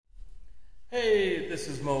Hey, this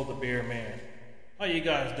is Mo the Beer Man. How you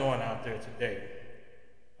guys doing out there today?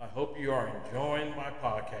 I hope you are enjoying my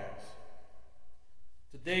podcast.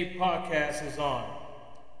 Today's podcast is on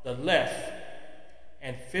the left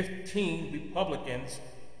and 15 Republicans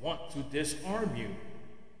want to disarm you.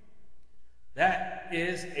 That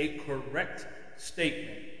is a correct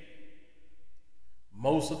statement.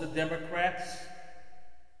 Most of the Democrats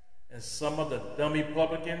and some of the dumb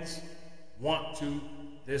Republicans want to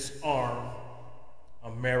disarm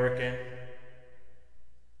American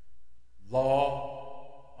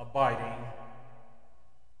law-abiding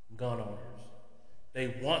gun owners. They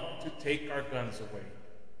want to take our guns away.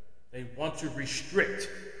 They want to restrict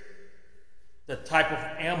the type of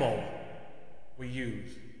ammo we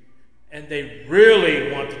use. And they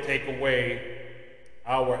really want to take away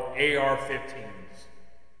our AR-15s.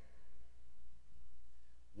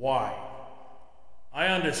 Why? I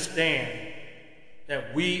understand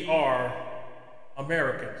that we are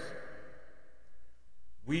Americans.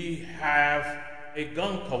 We have a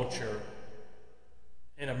gun culture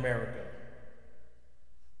in America.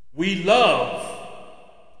 We love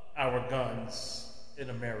our guns in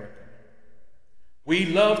America. We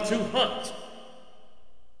love to hunt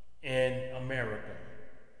in America.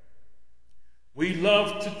 We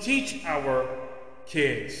love to teach our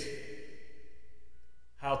kids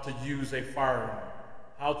how to use a firearm,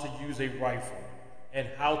 how to use a rifle, and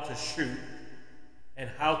how to shoot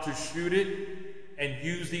it and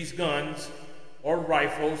use these guns or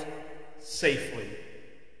rifles safely.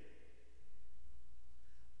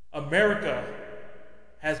 America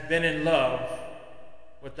has been in love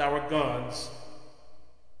with our guns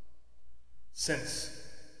since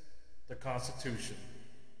the Constitution,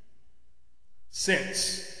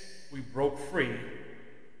 since we broke free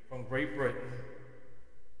from Great Britain,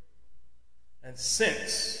 and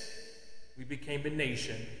since we became a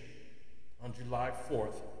nation on July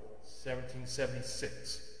 4th,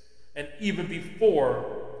 1776. And even before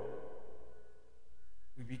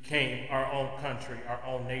we became our own country, our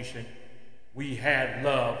own nation, we had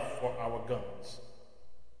love for our guns.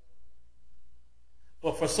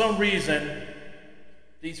 But for some reason,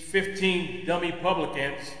 these 15 dumb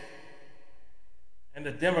Republicans and the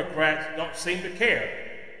Democrats don't seem to care.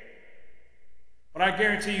 But I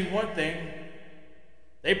guarantee you one thing,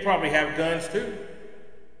 they probably have guns too.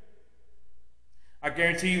 I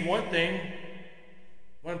guarantee you one thing,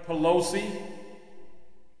 when Pelosi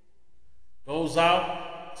goes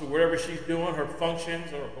out to wherever she's doing her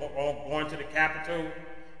functions or going to the Capitol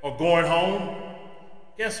or going home,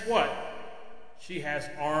 guess what? She has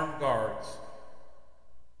armed guards.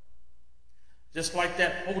 Just like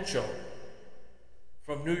that Hocho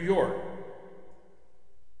from New York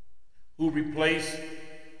who replaced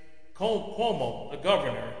Cuomo, the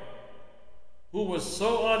governor, who was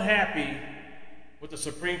so unhappy with the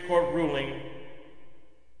Supreme Court ruling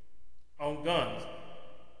on guns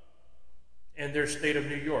in their state of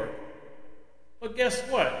New York. But guess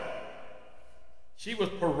what? She was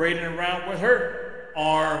parading around with her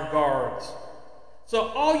armed guards. So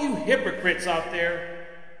all you hypocrites out there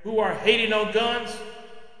who are hating on guns,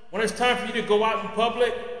 when it's time for you to go out in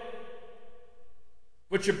public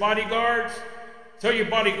with your bodyguards, tell your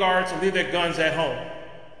bodyguards to leave their guns at home.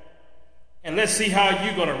 And let's see how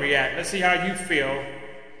you're going to react. Let's see how you feel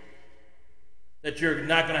that you're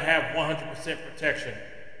not going to have 100% protection.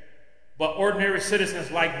 But ordinary citizens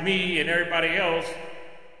like me and everybody else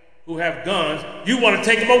who have guns, you want to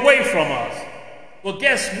take them away from us. Well,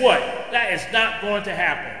 guess what? That is not going to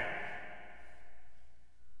happen.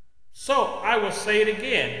 So I will say it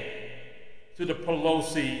again to the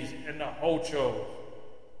Pelosi's and the Hochos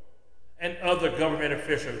and other government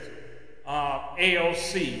officials,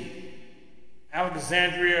 AOC,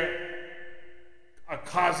 Alexandria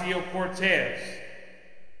Ocasio-Cortez.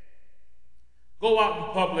 Go out in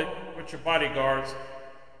public with your bodyguards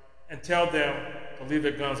and tell them to leave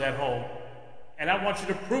their guns at home. And I want you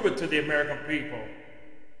to prove it to the American people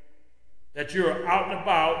that you're out and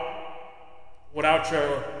about without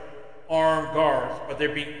your armed guards, but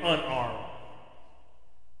they're being unarmed.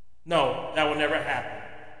 No, that will never happen.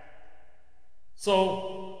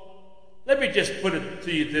 So let me just put it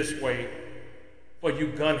to you this way for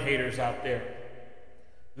you gun haters out there.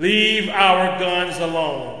 Leave our guns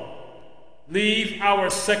alone. Leave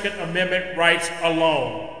our Second Amendment rights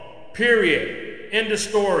alone. Period. End of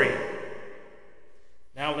story.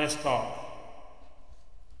 Now let's talk.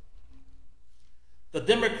 The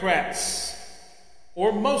Democrats,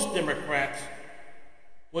 or most Democrats,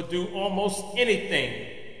 will do almost anything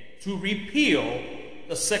to repeal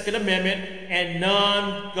the Second Amendment and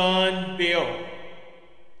non-gun bill.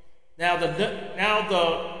 Now the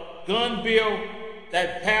gun bill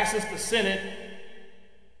that passes the Senate,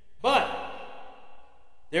 but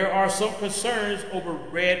there are some concerns over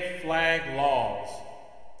red flag laws.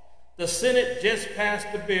 The Senate just passed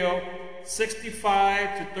the bill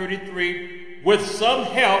 65 to 33 with some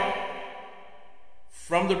help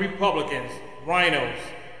from the Republicans, rhinos,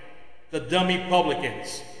 the dummy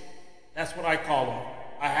publicans. That's what I call them.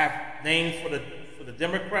 I have names for the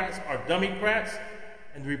Democrats are dummycrats,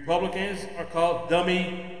 and the Republicans are called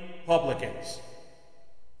dummy publicans,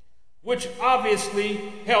 which obviously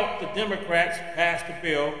helped the Democrats pass the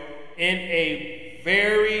bill in a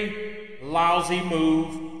very lousy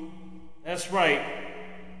move. That's right.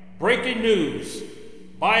 Breaking news.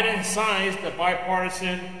 Biden signs the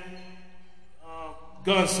bipartisan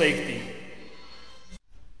gun safety.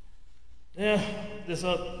 Yeah,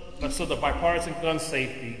 so the bipartisan gun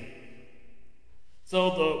safety. So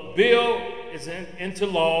the bill is into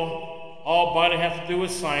law. All Biden has to do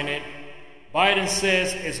is sign it. Biden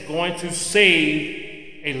says it's going to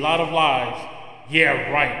save a lot of lives.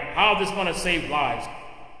 Yeah, right. How is this going to save lives?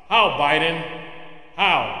 How, Biden?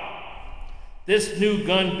 How? This new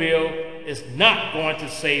gun bill is not going to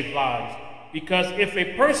save lives, because if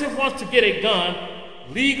a person wants to get a gun,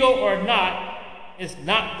 legal or not, it's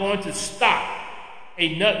not going to stop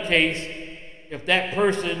a nutcase if that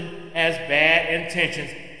person has bad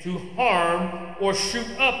intentions to harm or shoot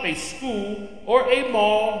up a school or a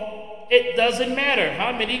mall. It doesn't matter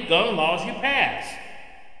how many gun laws you pass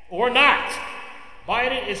or not.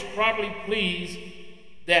 Biden is probably pleased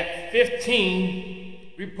that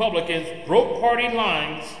 15 Republicans broke party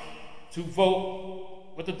lines to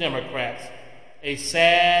vote with the Democrats. A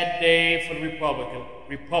sad day for the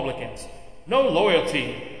Republicans. No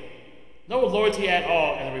loyalty at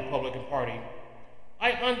all in the Republican Party.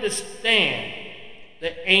 I understand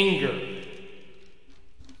the anger.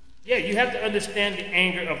 Yeah, you have to understand the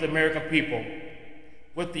anger of the American people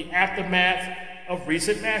with the aftermath of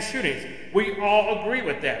recent mass shootings. We all agree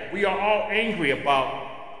with that. We are all angry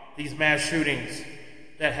about these mass shootings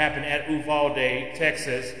that happened at Uvalde,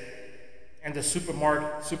 Texas, and the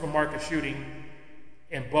supermarket shooting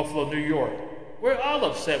in Buffalo, New York. We're all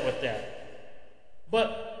upset with that.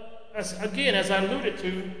 But as I alluded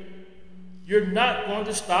to, you're not going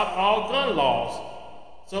to stop all gun laws.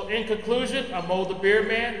 So in conclusion, I'm Mo the Beer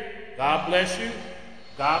Man. God bless you.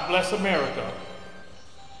 God bless America.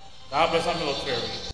 God bless our military.